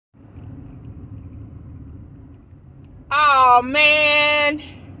Oh man,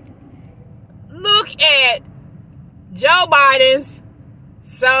 look at Joe Biden's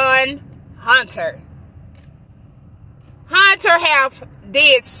son, Hunter. Hunter have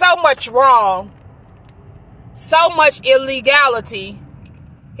did so much wrong, so much illegality.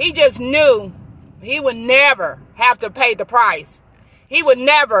 He just knew he would never have to pay the price. He would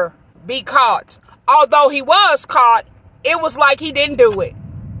never be caught. Although he was caught, it was like he didn't do it.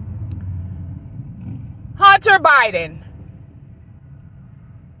 Hunter Biden.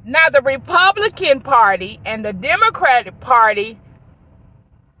 Now the Republican Party and the Democratic Party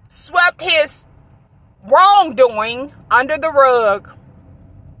swept his wrongdoing under the rug.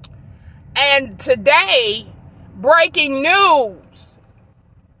 And today, breaking news,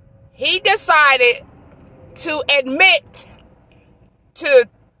 he decided to admit to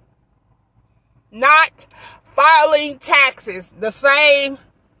not filing taxes, the same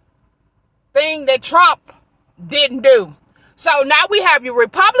thing that Trump didn't do. So now we have your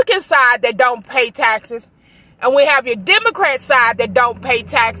Republican side that don't pay taxes, and we have your Democrat side that don't pay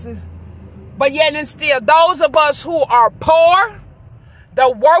taxes. But yet and still, those of us who are poor, the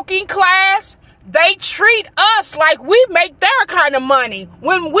working class, they treat us like we make their kind of money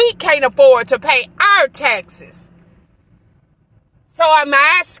when we can't afford to pay our taxes. So I'm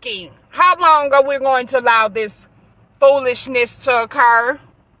asking, how long are we going to allow this foolishness to occur?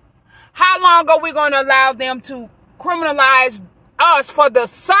 How long are we going to allow them to criminalize us for the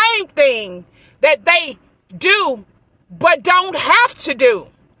same thing that they do but don't have to do?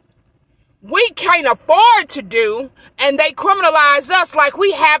 We can't afford to do, and they criminalize us like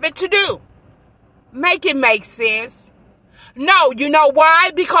we have it to do. Make it make sense. No, you know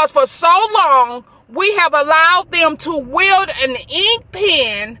why? Because for so long, we have allowed them to wield an ink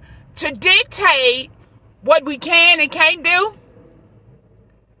pen to dictate what we can and can't do,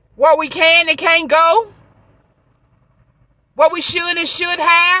 where we can and can't go, what we should and should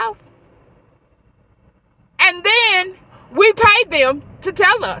have. And then we pay them to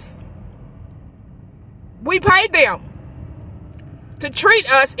tell us. We pay them to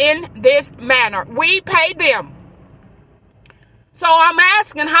treat us in this manner. We pay them. So I'm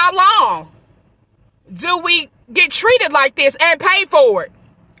asking, how long do we get treated like this and pay for it?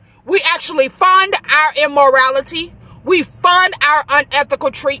 We actually fund our immorality. We fund our unethical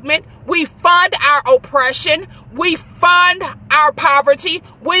treatment. We fund our oppression. We fund our poverty.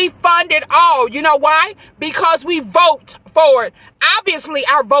 We fund it all. You know why? Because we vote for it. Obviously,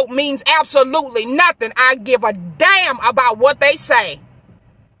 our vote means absolutely nothing. I give a damn about what they say.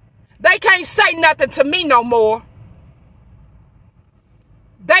 They can't say nothing to me no more.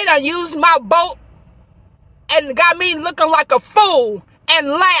 They done used my vote and got me looking like a fool and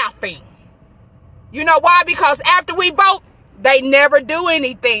laughing. You know why? Because after we vote, they never do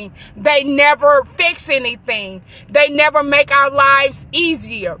anything. They never fix anything. They never make our lives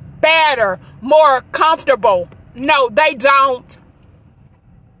easier, better, more comfortable. No, they don't.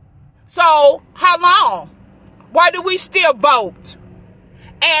 So, how long? Why do we still vote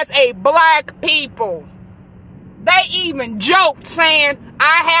as a black people? They even joked saying,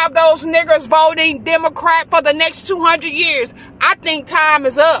 I have those niggers voting Democrat for the next 200 years. I think time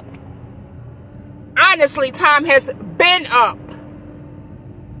is up. Honestly, time has been up.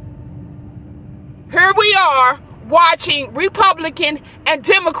 Here we are watching Republican and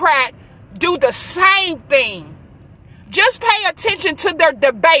Democrat do the same thing. Just pay attention to their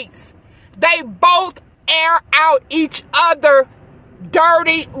debates. They both air out each other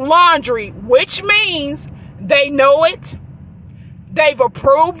dirty laundry, which means they know it, they've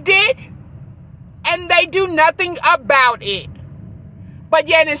approved it, and they do nothing about it. But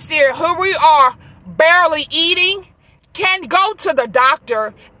yet and still, here we are, barely eating, can't go to the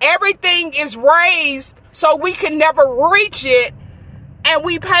doctor, everything is raised so we can never reach it, and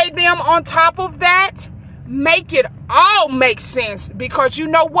we pay them on top of that. Make it all make sense, because you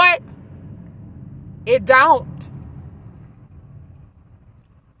know what? It don't.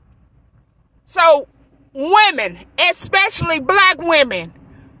 So, women, especially black women,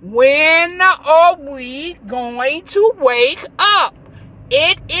 when are we going to wake up?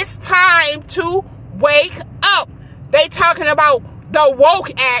 It is time to wake up. They talking about the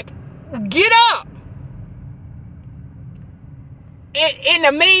woke act. Get up. In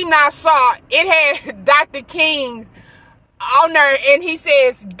the meme I saw, it had Dr. King on there, and he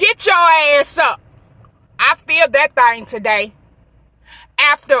says, get your ass up. I feel that thing today.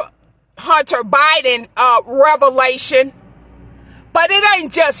 After Hunter Biden revelation. But it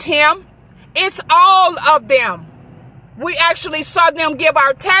ain't just him. It's all of them. We actually saw them give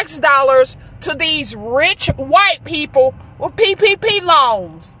our tax dollars to these rich white people with PPP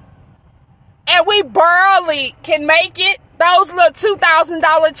loans. and we barely can make it. Those little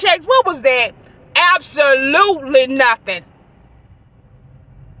 $2,000 checks, what was that? Absolutely nothing.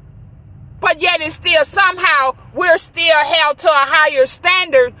 But yet it's still somehow we're still held to a higher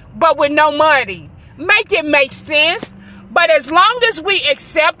standard, but with no money. Make it make sense. But as long as we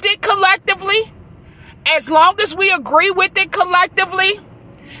accept it collectively, as long as we agree with it collectively,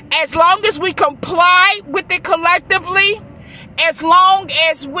 as long as we comply with it collectively, as long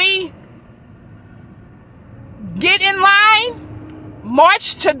as we get in line,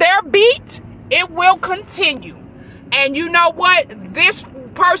 march to their beat, it will continue. And you know what? This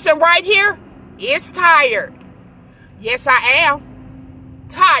person right here is tired. Yes, I am.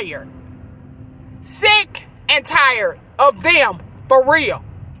 Tired. Sick and tired of them, for real.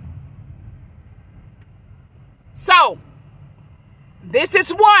 So, this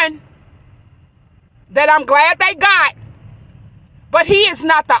is one that I'm glad they got. But he is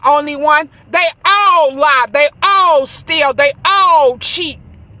not the only one. They all lie. They all steal. They all cheat.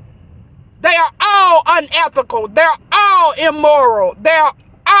 They are all unethical. They're all immoral. They're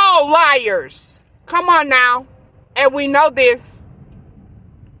all liars. Come on now. And we know this.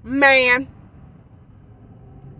 Man.